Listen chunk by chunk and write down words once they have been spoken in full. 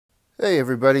Hey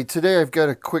everybody, today I've got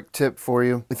a quick tip for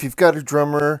you. If you've got a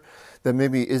drummer that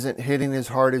maybe isn't hitting as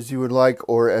hard as you would like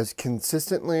or as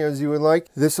consistently as you would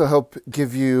like, this will help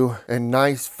give you a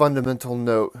nice fundamental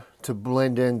note to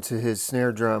blend into his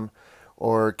snare drum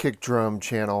or kick drum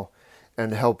channel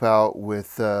and help out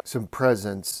with some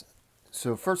presence.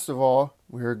 So first of all,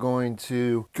 we are going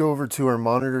to go over to our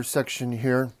monitor section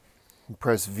here and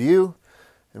press View,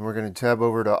 and we're going to tab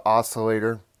over to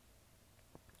Oscillator.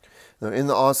 Now in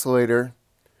the oscillator,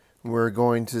 we're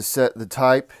going to set the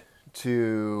type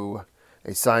to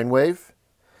a sine wave,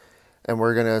 and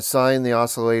we're going to assign the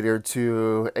oscillator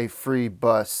to a free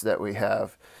bus that we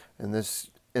have. In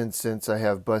this instance, I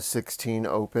have bus 16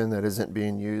 open that isn't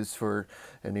being used for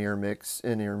an ear mix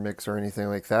or anything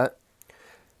like that.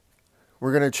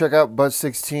 We're going to check out bus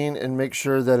 16 and make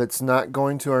sure that it's not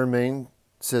going to our main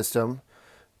system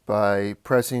by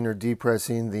pressing or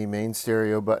depressing the main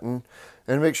stereo button,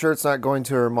 and make sure it's not going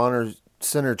to our monitor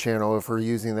center channel if we're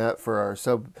using that for our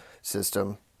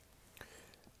subsystem.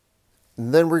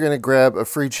 And then we're going to grab a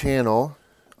free channel.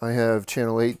 I have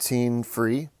channel 18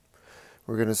 free.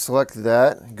 We're going to select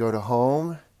that, go to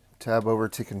Home, tab over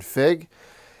to Config,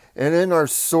 and in our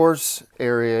source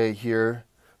area here,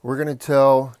 we're going to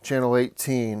tell channel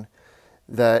 18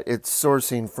 that it's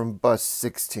sourcing from bus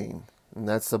 16. And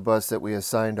that's the bus that we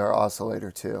assigned our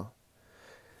oscillator to.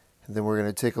 And then we're going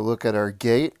to take a look at our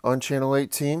gate on channel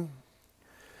 18.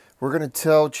 We're going to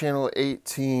tell channel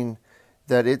 18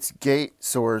 that its gate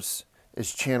source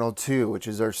is channel 2, which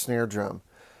is our snare drum.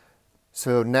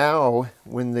 So now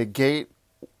when the gate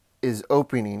is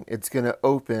opening, it's going to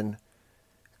open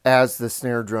as the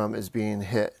snare drum is being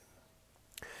hit.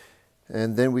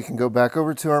 And then we can go back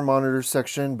over to our monitor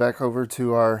section, back over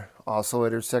to our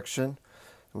oscillator section.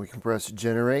 We can press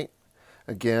generate.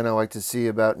 Again, I like to see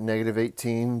about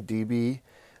 -18 dB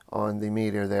on the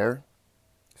meter there.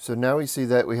 So now we see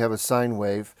that we have a sine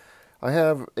wave. I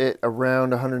have it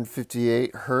around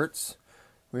 158 Hertz.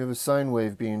 We have a sine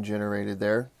wave being generated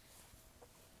there.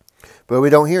 But we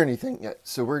don't hear anything yet.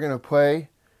 So we're going to play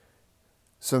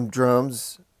some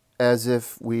drums as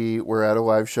if we were at a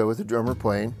live show with a drummer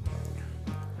playing.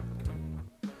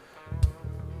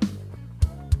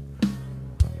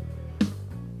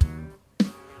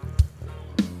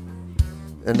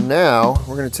 And now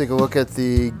we're going to take a look at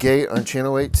the gate on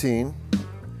channel 18,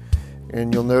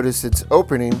 and you'll notice it's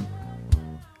opening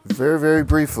very, very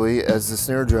briefly as the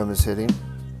snare drum is hitting.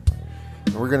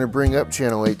 And we're going to bring up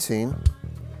channel 18.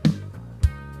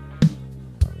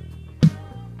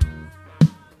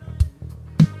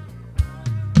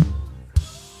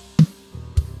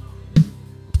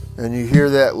 And you hear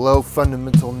that low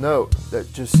fundamental note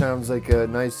that just sounds like a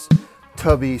nice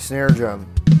tubby snare drum.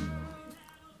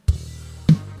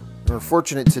 We're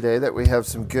fortunate today that we have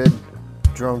some good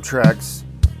drum tracks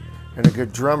and a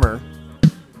good drummer.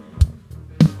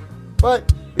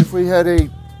 But if we had a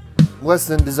less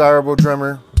than desirable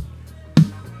drummer,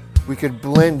 we could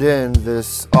blend in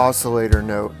this oscillator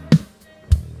note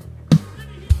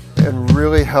and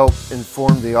really help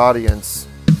inform the audience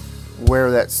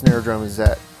where that snare drum is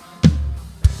at.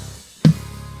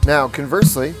 Now,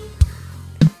 conversely,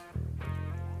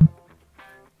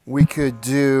 we could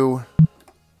do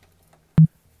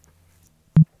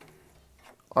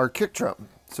our kick drum.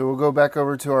 So we'll go back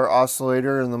over to our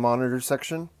oscillator in the monitor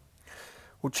section.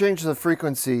 We'll change the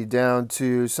frequency down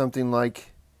to something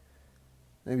like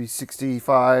maybe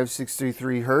 65,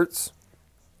 63 Hertz.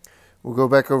 We'll go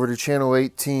back over to channel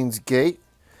 18's gate,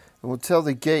 and we'll tell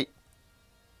the gate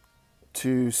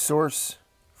to source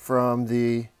from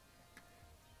the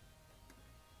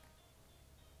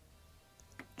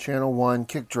channel 1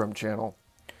 kick drum channel.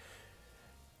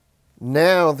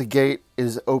 Now the gate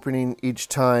is opening each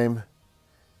time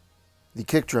the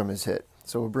kick drum is hit.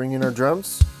 So we'll bring in our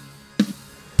drums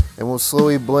and we'll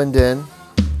slowly blend in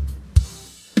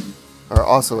our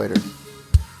oscillator.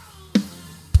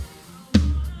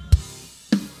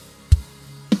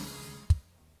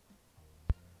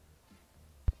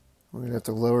 We're going to have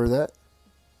to lower that.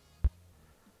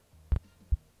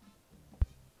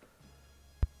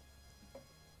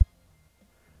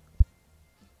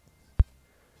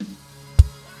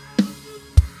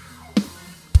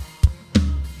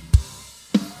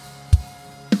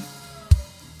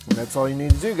 And that's all you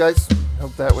need to do, guys.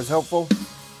 Hope that was helpful.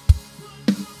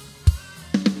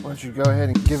 Why don't you go ahead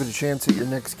and give it a chance at your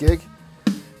next gig,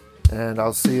 and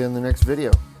I'll see you in the next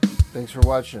video. Thanks for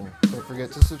watching. Don't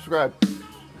forget to subscribe.